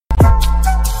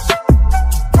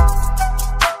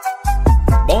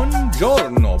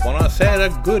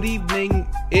a good evening.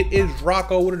 It is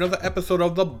Rocco with another episode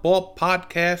of the BOH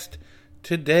Podcast.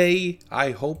 Today, I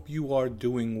hope you are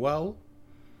doing well.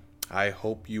 I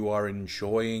hope you are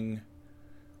enjoying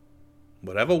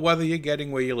whatever weather you're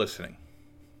getting where you're listening.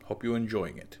 Hope you're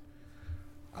enjoying it.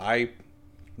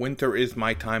 Winter is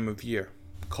my time of year.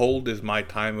 Cold is my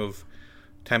time of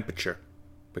temperature.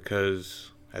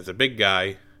 Because as a big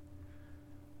guy,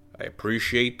 I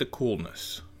appreciate the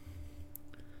coolness.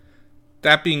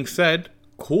 That being said,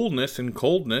 coolness and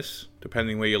coldness,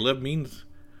 depending where you live, means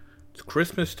it's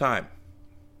Christmas time.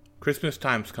 Christmas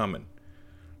time's coming.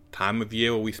 Time of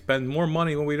year where we spend more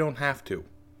money when we don't have to.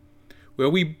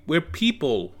 Where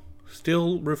people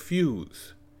still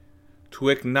refuse to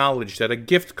acknowledge that a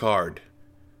gift card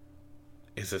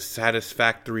is a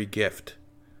satisfactory gift.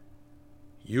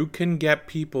 You can get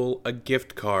people a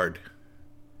gift card.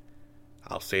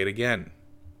 I'll say it again.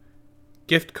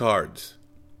 Gift cards.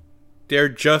 They're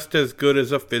just as good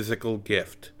as a physical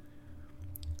gift.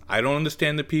 I don't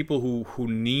understand the people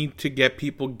who need to get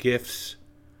people gifts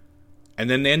and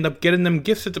then they end up getting them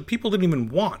gifts that the people didn't even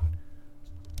want.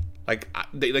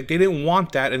 They didn't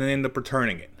want that and then end up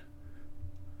returning it.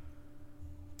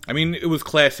 I mean, it was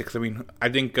classics. I mean, I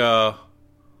think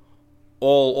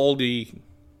all the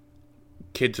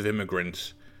kids of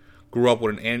immigrants grew up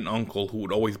with an aunt and uncle who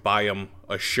would always buy them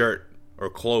a shirt or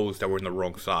clothes that were in the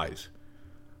wrong size.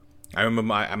 I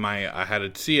remember I had a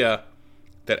tia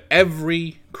that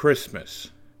every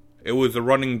Christmas, it was a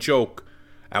running joke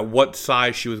at what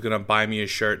size she was going to buy me a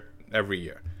shirt every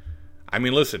year. I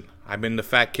mean, listen, I've been the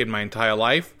fat kid my entire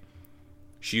life.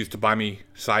 She used to buy me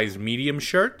size medium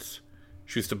shirts.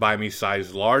 She used to buy me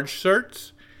size large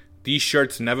shirts. These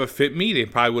shirts never fit me. They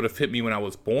probably would have fit me when I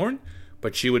was born.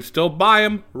 But she would still buy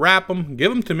them, wrap them,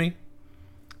 give them to me.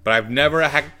 But I've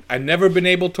never been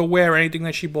able to wear anything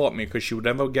that she bought me because she would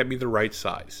never get me the right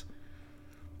size.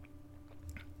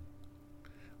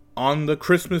 On the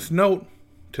Christmas note,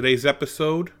 today's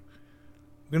episode,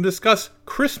 we're going to discuss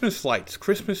Christmas lights,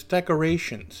 Christmas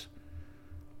decorations.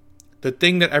 The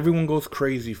thing that everyone goes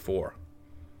crazy for.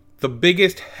 The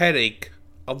biggest headache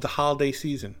of the holiday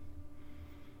season.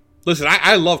 Listen,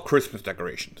 I love Christmas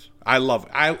decorations. I love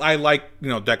it. I like,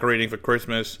 decorating for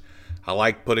Christmas. I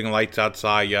like putting lights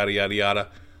outside, yada, yada, yada.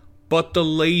 But the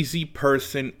lazy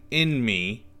person in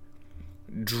me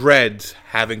dreads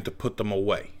having to put them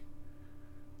away.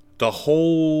 The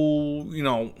whole,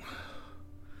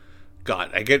 God,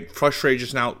 I get frustrated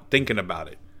just now thinking about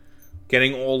it.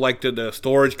 Getting all like the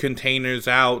storage containers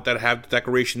out that have the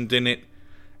decorations in it,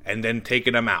 and then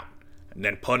taking them out, and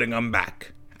then putting them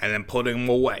back, and then putting them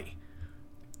away.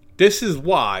 This is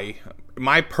why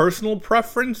my personal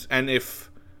preference, and if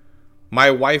my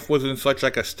wife wasn't such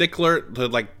like a stickler to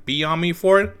like be on me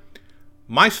for it,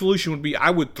 my solution would be I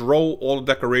would throw all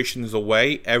the decorations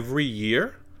away every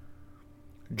year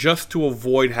just to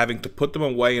avoid having to put them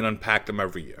away and unpack them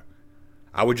every year.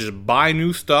 I would just buy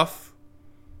new stuff,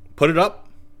 put it up,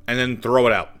 and then throw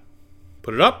it out.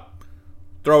 Put it up,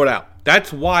 throw it out.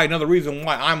 That's why, another reason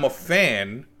why I'm a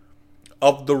fan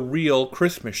of the real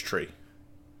Christmas tree.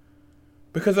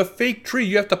 Because a fake tree,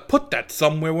 you have to put that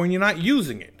somewhere when you're not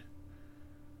using it.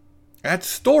 That's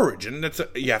storage, and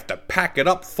you have to pack it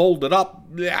up, fold it up.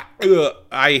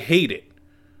 I hate it.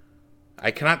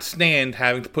 I cannot stand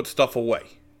having to put stuff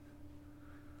away.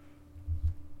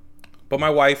 But my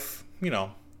wife,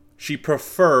 she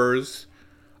prefers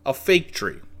a fake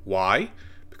tree. Why?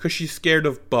 Because she's scared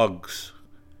of bugs.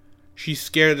 She's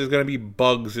scared there's going to be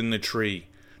bugs in the tree.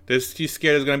 She's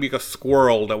scared there's going to be a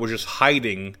squirrel that was just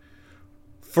hiding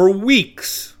for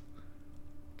weeks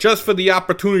just for the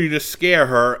opportunity to scare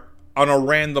her on a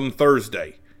random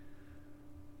Thursday.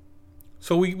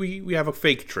 So we have a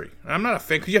fake tree. And I'm not a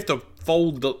fan because you have to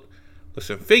fold the...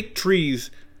 Listen, fake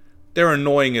trees, they're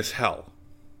annoying as hell.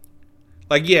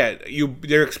 Like, yeah,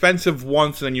 they're expensive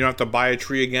once and then you don't have to buy a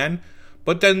tree again.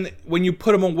 But then when you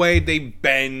put them away, they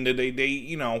bend,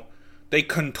 they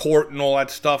contort and all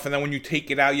that stuff. And then when you take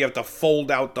it out, you have to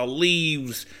fold out the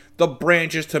leaves, the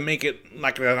branches to make it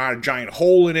like not a giant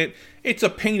hole in it. It's a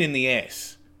pain in the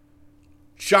ass.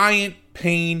 Giant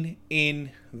pain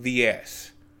in the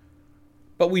ass.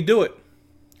 But we do it.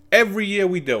 Every year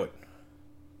we do it.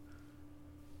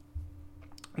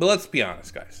 But let's be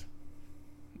honest, guys.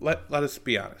 Let us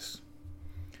be honest.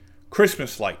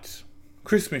 Christmas lights.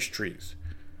 Christmas trees.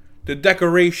 The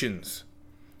decorations.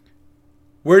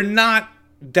 We're not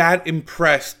that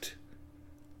impressed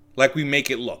like we make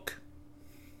it look.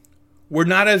 We're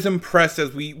not as impressed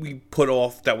as we put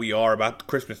off that we are about the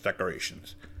Christmas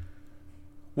decorations.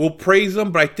 We'll praise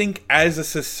them, but I think as a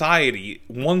society,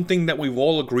 one thing that we've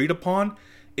all agreed upon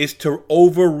is to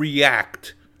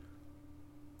overreact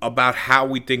about how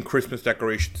we think Christmas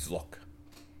decorations look.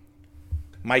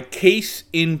 My case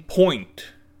in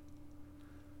point,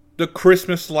 the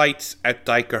Christmas lights at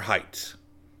Dyker Heights.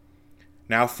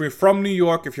 Now, if you're from New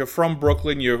York, if you're from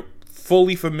Brooklyn, you're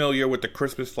fully familiar with the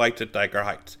Christmas lights at Dyker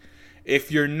Heights.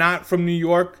 If you're not from New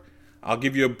York, I'll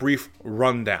give you a brief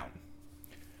rundown.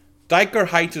 Dyker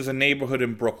Heights is a neighborhood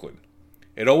in Brooklyn.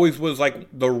 It always was like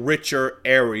the richer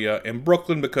area in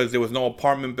Brooklyn because there was no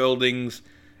apartment buildings.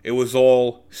 It was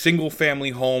all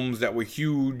single-family homes that were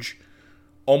huge,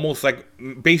 almost like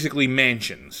basically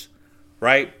mansions,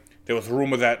 right? There was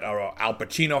rumor that Al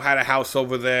Pacino had a house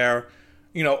over there.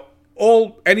 You know,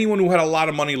 anyone who had a lot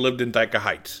of money lived in Dyker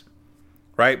Heights,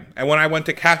 right? And when I went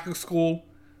to Catholic school,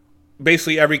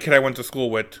 basically every kid I went to school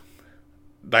with,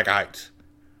 Dyker Heights.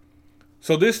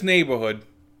 So this neighborhood,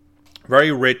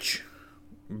 very rich,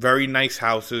 very nice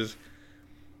houses.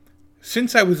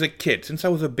 Since I was a kid, since I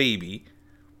was a baby,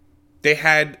 they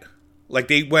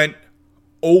went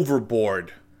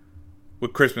overboard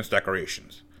with Christmas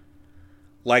decorations.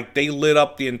 Like, they lit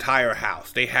up the entire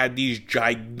house. They had these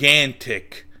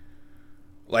gigantic,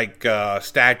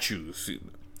 statues.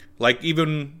 Like,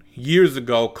 even years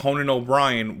ago, Conan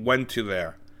O'Brien went to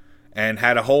there and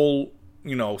had a whole,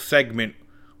 segment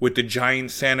with the giant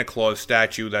Santa Claus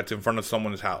statue that's in front of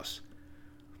someone's house.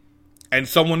 And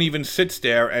someone even sits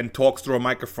there and talks through a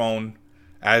microphone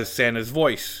as Santa's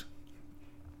voice.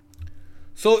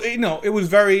 So, it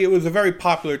was a very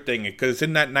popular thing because it's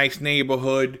in that nice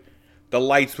neighborhood. The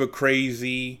lights were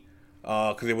crazy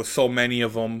because there was so many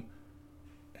of them.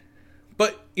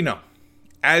 But,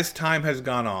 as time has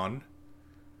gone on,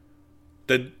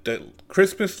 the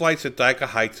Christmas lights at Dyker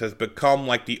Heights has become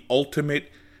like the ultimate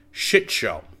shit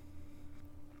show.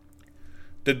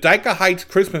 The Dyker Heights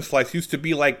Christmas lights used to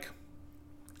be like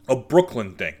a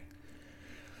Brooklyn thing.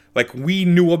 Like, we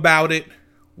knew about it.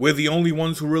 We're the only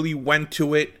ones who really went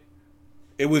to it.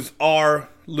 It was our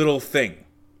little thing.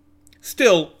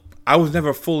 Still, I was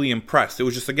never fully impressed. It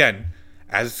was just, again,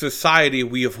 as a society,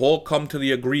 we have all come to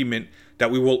the agreement that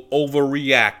we will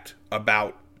overreact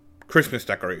about Christmas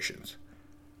decorations.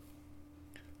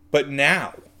 But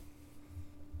now,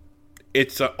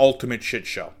 it's an ultimate shit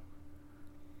show.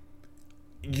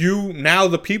 Now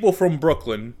the people from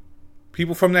Brooklyn,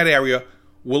 people from that area,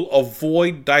 will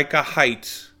avoid Dyker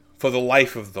Heights for the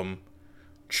life of them,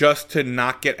 just to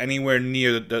not get anywhere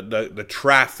near the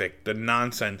traffic, the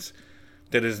nonsense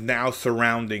that is now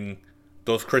surrounding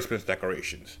those Christmas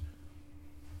decorations.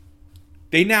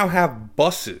 They now have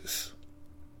buses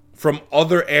from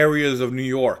other areas of New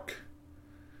York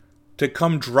to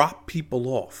come drop people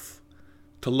off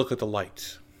to look at the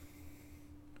lights.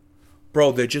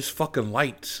 Bro, they're just fucking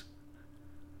lights.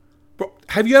 Bro,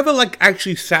 have you ever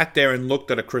actually sat there and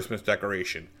looked at a Christmas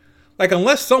decoration?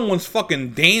 Unless someone's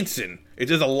fucking dancing, if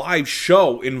there's a live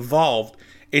show involved,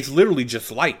 it's literally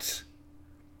just lights.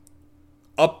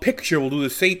 A picture will do the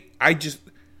same.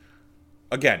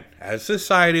 Again, as a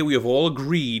society, we have all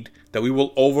agreed that we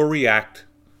will overreact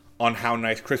on how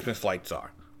nice Christmas lights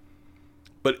are.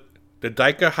 But the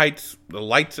Dyker Heights, the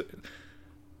lights,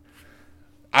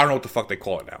 I don't know what the fuck they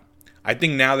call it now. I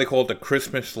think now they call it the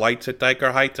Christmas lights at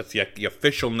Dyker Heights. That's the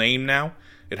official name now.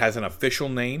 It has an official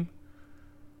name.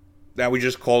 Now we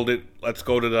just called it, let's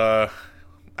go to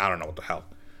I don't know what the hell.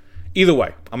 Either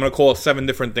way, I'm going to call it 7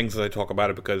 different things as I talk about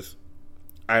it because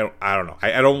I don't know.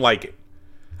 I don't like it.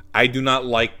 I do not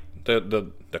like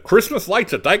the Christmas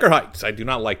lights at Dyker Heights. I do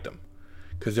not like them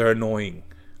because they're annoying.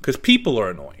 Because people are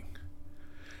annoying.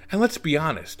 And let's be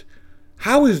honest.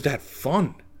 How is that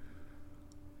fun?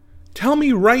 Tell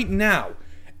me right now.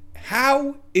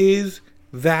 How is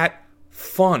that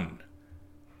fun?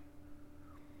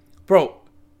 Bro,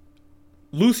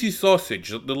 Lucy Sausage,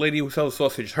 the lady who sells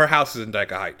sausage, her house is in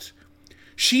Dyker Heights.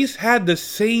 She's had the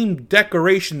same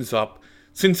decorations up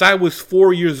since I was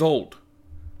 4 years old.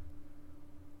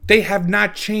 They have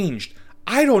not changed.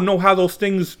 I don't know how those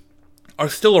things are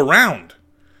still around.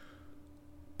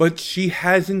 But she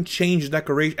hasn't changed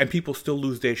decoration, and people still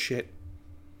lose their shit.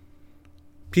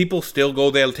 People still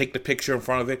go there to take the picture in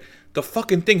front of it. The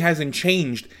fucking thing hasn't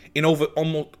changed in over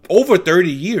 30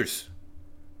 years.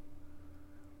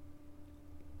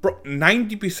 Bro,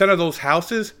 90% of those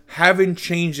houses haven't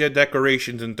changed their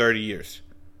decorations in 30 years.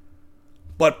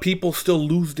 But people still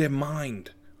lose their mind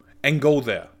and go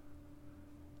there.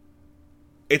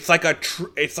 It's like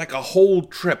a whole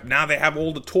trip. Now they have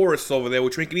all the tourists over there,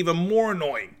 which make it even more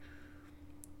annoying.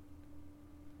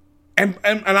 And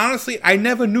honestly, I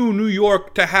never knew New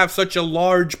York to have such a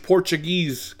large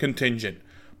Portuguese contingent.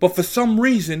 But for some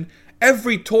reason,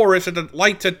 every tourist at the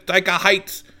lights at Dyker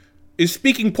Heights is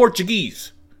speaking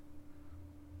Portuguese.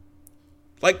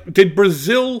 Like, did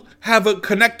Brazil have a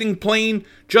connecting plane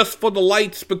just for the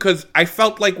lights? Because I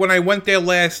felt like when I went there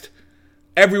last,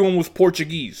 everyone was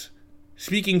Portuguese.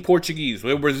 Speaking Portuguese.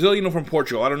 They're Brazilian or from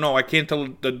Portugal. I don't know. I can't tell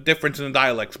the difference in the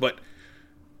dialects, but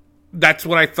that's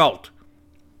what I felt.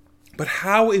 But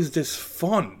how is this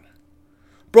fun?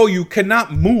 Bro, you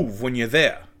cannot move when you're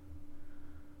there.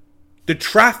 The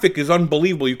traffic is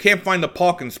unbelievable. You can't find a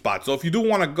parking spot. So if you do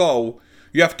want to go,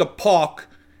 you have to park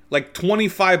like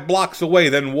 25 blocks away,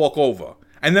 then walk over.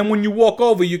 And then when you walk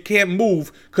over, you can't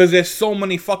move because there's so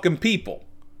many fucking people.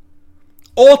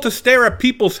 All to stare at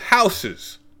people's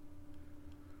houses.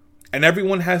 And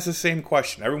everyone has the same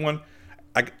question. Everyone,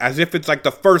 like, as if it's like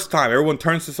the first time, everyone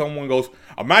turns to someone and goes,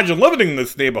 imagine living in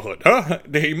this neighborhood, huh?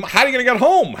 How are you going to get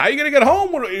home? How are you going to get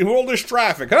home with all this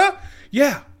traffic, huh?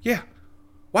 Yeah.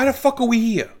 Why the fuck are we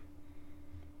here?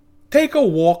 Take a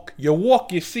walk,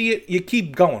 you see it, you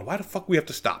keep going. Why the fuck we have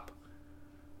to stop?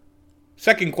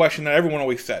 Second question that everyone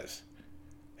always says.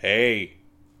 Hey,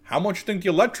 how much do you think the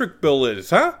electric bill is,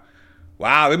 huh?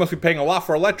 Wow, they must be paying a lot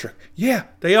for electric. Yeah,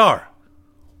 they are.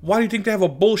 Why do you think they have a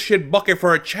bullshit bucket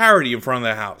for a charity in front of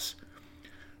their house?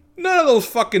 None of those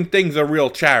fucking things are real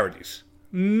charities.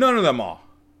 None of them are.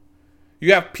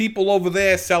 You have people over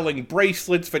there selling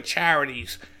bracelets for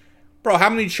charities. Bro,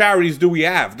 how many charities do we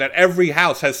have that every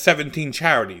house has 17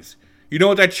 charities? You know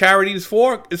what that charity is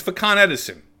for? It's for Con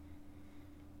Edison.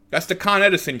 That's the Con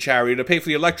Edison charity to pay for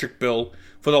the electric bill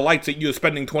for the lights that you're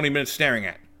spending 20 minutes staring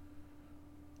at.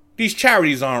 These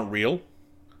charities aren't real.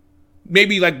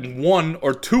 Maybe like 1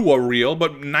 or 2 are real,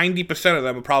 but 90% of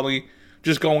them are probably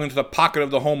just going into the pocket of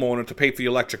the homeowner to pay for the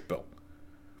electric bill.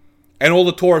 And all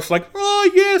the tourists like,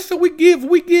 oh yeah, so we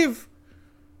give.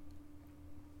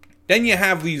 Then you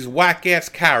have these whack-ass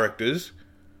characters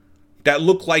that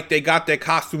look like they got their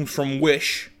costumes from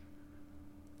Wish.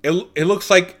 It looks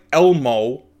like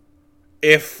Elmo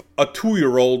if a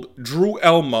 2-year-old drew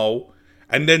Elmo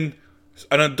and then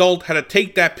an adult had to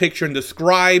take that picture and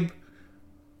describe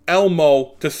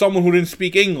Elmo to someone who didn't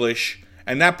speak English,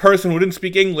 and that person who didn't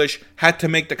speak English had to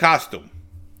make the costume.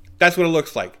 That's what it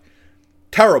looks like.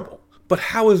 Terrible. But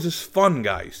how is this fun,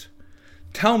 guys?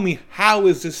 Tell me, how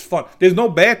is this fun? There's no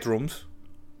bathrooms.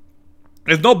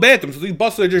 So these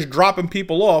buses are just dropping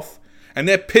people off, and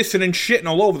they're pissing and shitting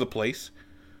all over the place.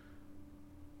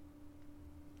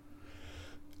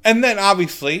 And then,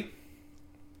 obviously,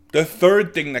 the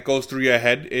third thing that goes through your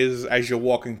head is, as you're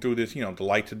walking through this, the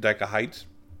lights of Dyker Heights.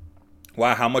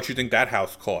 Wow, how much you think that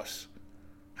house costs?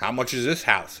 How much is this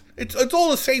house? It's all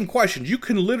the same questions. You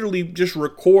can literally just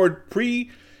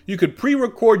you could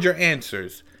pre-record your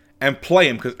answers and play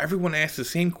them, because everyone asks the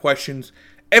same questions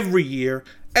every year,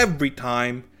 every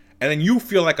time, and then you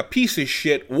feel like a piece of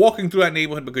shit walking through that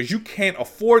neighborhood because you can't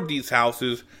afford these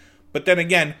houses. But then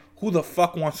again, who the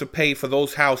fuck wants to pay for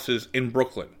those houses in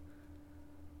Brooklyn?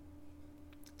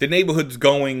 The neighborhood's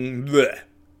going bleh.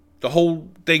 The whole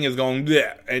thing is going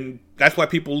bleh, and that's why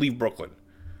people leave Brooklyn.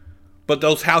 But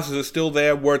those houses are still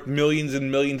there, worth millions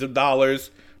and millions of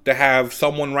dollars, to have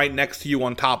someone right next to you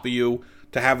on top of you,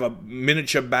 to have a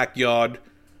miniature backyard,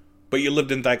 but you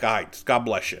lived in Dyker Heights. God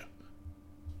bless you.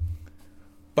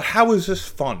 But how is this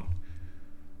fun?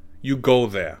 You go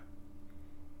there.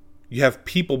 You have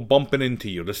people bumping into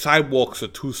you. The sidewalks are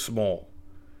too small.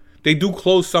 They do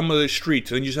close some of the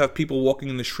streets, and you just have people walking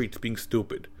in the streets being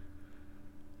stupid.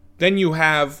 Then you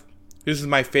have, this is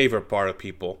my favorite part of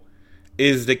people,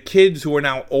 is the kids who are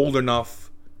now old enough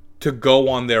to go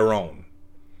on their own.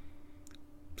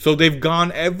 So they've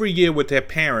gone every year with their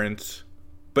parents,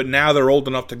 but now they're old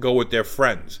enough to go with their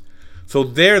friends. So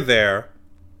they're there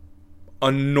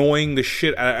annoying the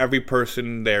shit out of every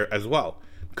person there as well,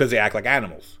 because they act like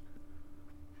animals.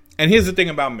 And here's the thing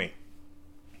about me.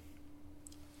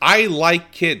 I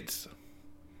like kids,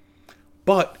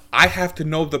 but I have to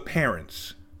know the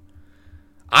parents.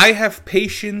 I have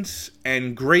patience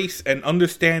and grace and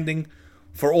understanding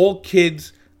for all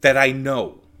kids that I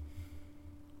know.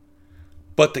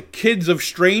 But the kids of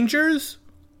strangers,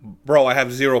 bro, I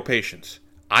have zero patience.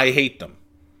 I hate them.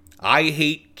 I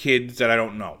hate kids that I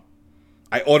don't know.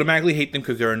 I automatically hate them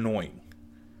because they're annoying.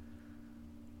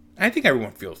 I think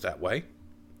everyone feels that way.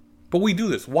 But we do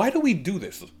this. Why do we do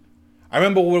this? I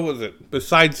remember, what was it?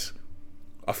 Besides,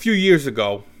 a few years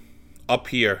ago, up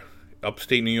here,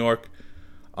 upstate New York,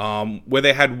 where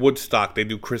they had Woodstock, they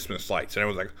do Christmas lights. And I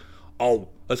was like, oh,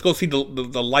 let's go see the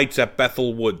lights at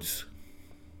Bethel Woods.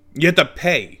 You had to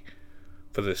pay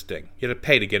for this thing. You had to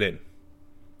pay to get in.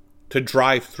 To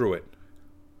drive through it.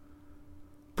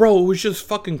 Bro, it was just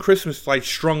fucking Christmas lights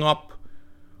strung up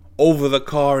over the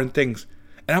car and things.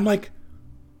 And I'm like,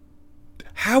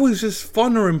 How is this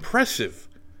fun or impressive?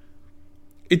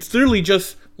 It's literally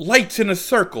just lights in a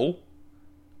circle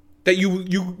that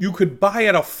you could buy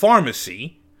at a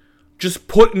pharmacy, just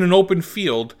put in an open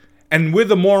field, and we're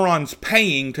the morons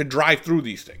paying to drive through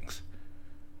these things.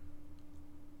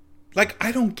 Like,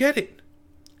 I don't get it.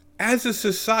 As a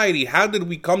society, how did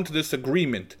we come to this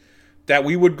agreement that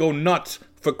we would go nuts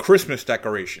for Christmas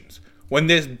decorations when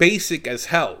they're basic as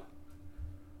hell?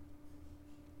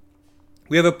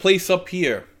 We have a place up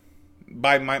here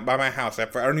by my house, I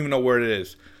don't even know where it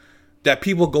is, that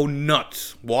people go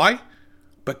nuts. Why?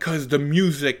 Because the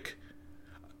music,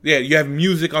 you have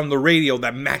music on the radio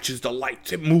that matches the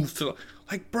lights. It moves to,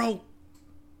 like, bro,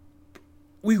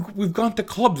 we've gone to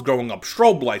clubs growing up,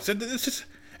 strobe lights.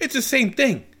 It's the same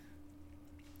thing.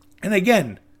 And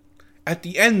again, at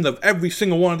the end of every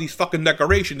single one of these fucking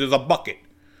decorations is a bucket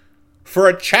for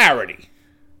a charity.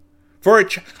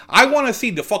 I want to see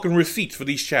the fucking receipts for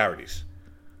these charities.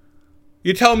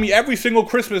 You're telling me every single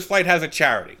Christmas light has a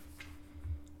charity?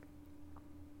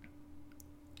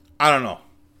 I don't know.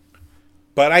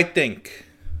 But I think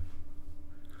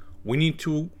we need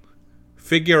to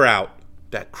figure out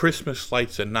that Christmas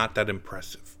lights are not that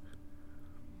impressive.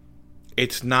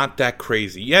 It's not that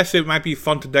crazy. Yes, it might be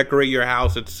fun to decorate your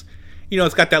house. It's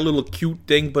got that little cute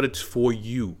thing, but it's for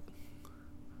you.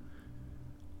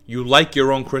 You like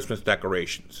your own Christmas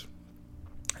decorations.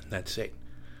 And that's it.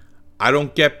 I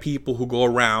don't get people who go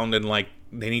around and, like,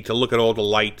 they need to look at all the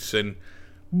lights and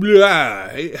blah.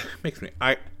 It makes me...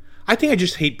 I think I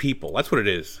just hate people. That's what it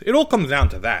is. It all comes down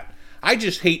to that. I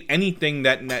just hate anything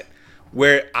that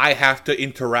where I have to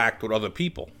interact with other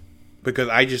people, because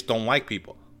I just don't like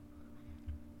people.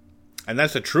 And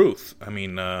that's the truth. I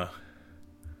mean,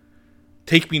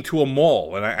 take me to a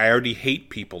mall, and I already hate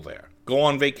people there. Go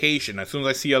on vacation. As soon as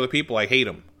I see other people, I hate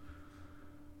them.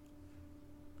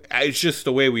 It's just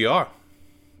the way we are.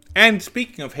 And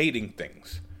speaking of hating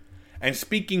things, and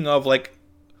speaking of, like,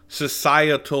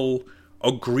 societal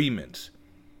agreements,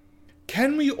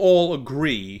 can we all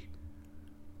agree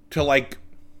to, like,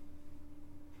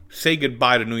 say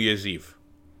goodbye to New Year's Eve?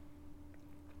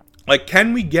 Like,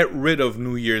 can we get rid of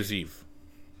New Year's Eve?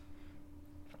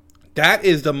 That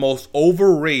is the most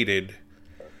overrated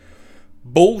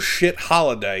bullshit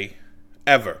holiday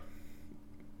ever.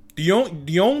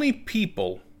 The only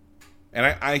people,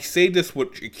 and I say this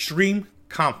with extreme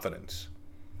confidence,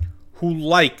 who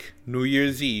like New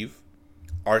Year's Eve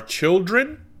are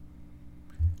children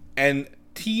and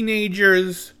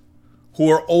teenagers who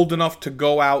are old enough to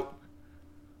go out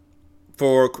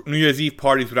for New Year's Eve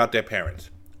parties without their parents.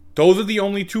 Those are the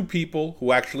only two people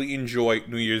who actually enjoy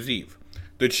New Year's Eve.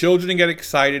 The children get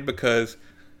excited because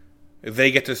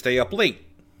they get to stay up late.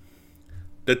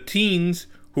 The teens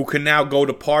who can now go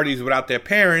to parties without their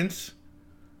parents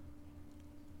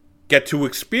get to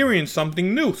experience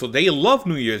something new, so they love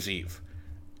New Year's Eve.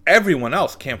 Everyone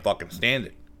else can't fucking stand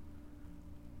it.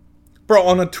 Bro,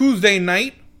 on a Tuesday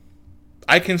night,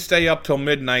 I can stay up till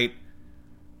midnight,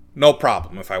 no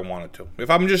problem if I wanted to. If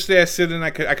I'm just there sitting,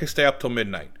 I could stay up till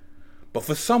midnight. But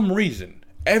for some reason,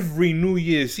 every New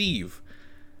Year's Eve,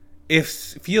 it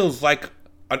feels like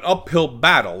an uphill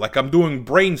battle. Like I'm doing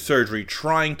brain surgery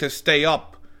trying to stay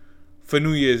up for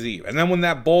New Year's Eve. And then when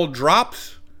that ball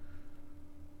drops,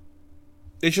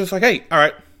 it's just like, hey, all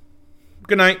right,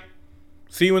 good night.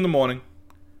 See you in the morning.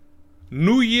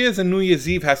 New Year's and New Year's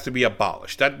Eve has to be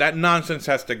abolished. That nonsense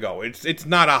has to go. It's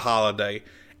not a holiday.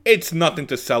 It's nothing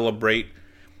to celebrate.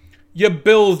 Your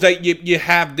bills that you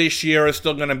have this year are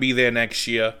still going to be there next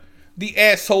year. The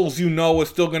assholes you know are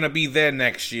still going to be there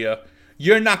next year.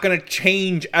 You're not going to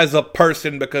change as a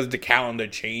person because the calendar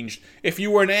changed. If you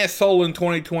were an asshole in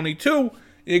 2022,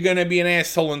 you're going to be an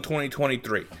asshole in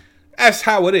 2023. That's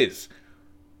how it is.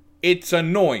 It's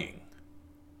annoying.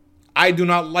 I do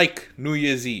not like New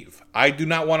Year's Eve. I do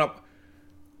not want to...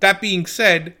 That being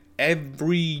said,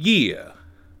 every year,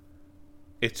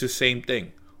 it's the same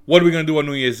thing. What are we going to do on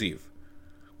New Year's Eve?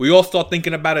 We all start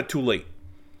thinking about it too late.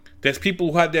 There's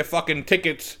people who had their fucking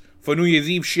tickets for New Year's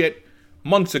Eve shit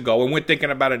months ago, and we're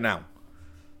thinking about it now.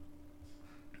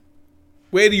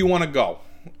 Where do you want to go?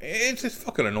 It's just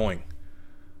fucking annoying.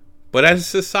 But as a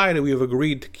society, we have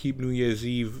agreed to keep New Year's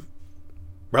Eve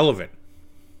relevant.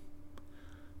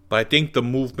 But I think the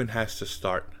movement has to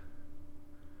start.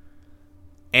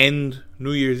 End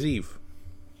New Year's Eve.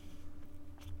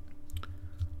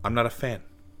 I'm not a fan.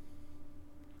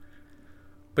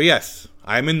 But yes,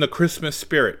 I'm in the Christmas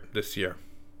spirit this year.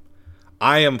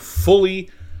 I am fully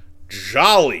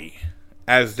jolly,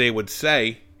 as they would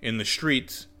say in the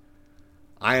streets.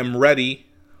 I am ready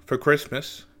for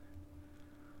Christmas.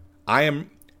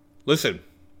 Listen,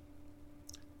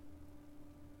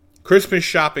 Christmas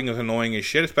shopping is annoying as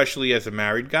shit, especially as a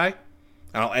married guy.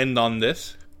 And I'll end on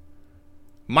this.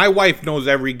 My wife knows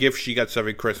every gift she gets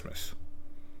every Christmas.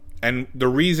 And the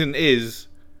reason is,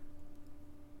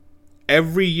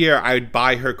 every year I'd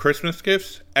buy her Christmas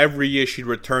gifts. Every year she'd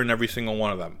return every single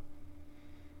one of them.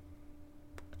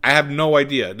 I have no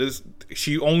idea.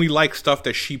 She only likes stuff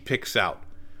that she picks out.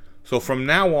 So from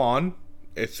now on,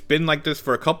 it's been like this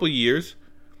for a couple of years.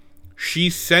 She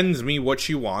sends me what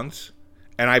she wants,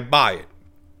 and I buy it.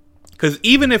 Because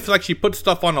even if she puts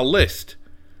stuff on a list,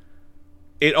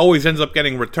 it always ends up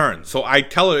getting returned. So I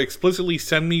tell her explicitly,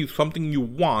 send me something you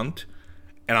want,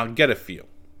 and I'll get it for you.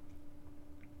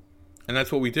 And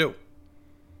that's what we do.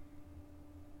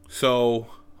 So,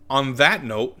 on that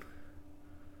note,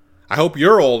 I hope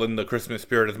you're all in the Christmas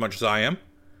spirit as much as I am.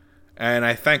 And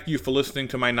I thank you for listening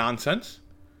to my nonsense.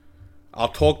 I'll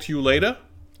talk to you later.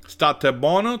 State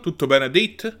buono, tutto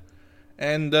benedetto.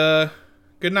 And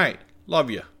good night. Love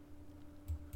you.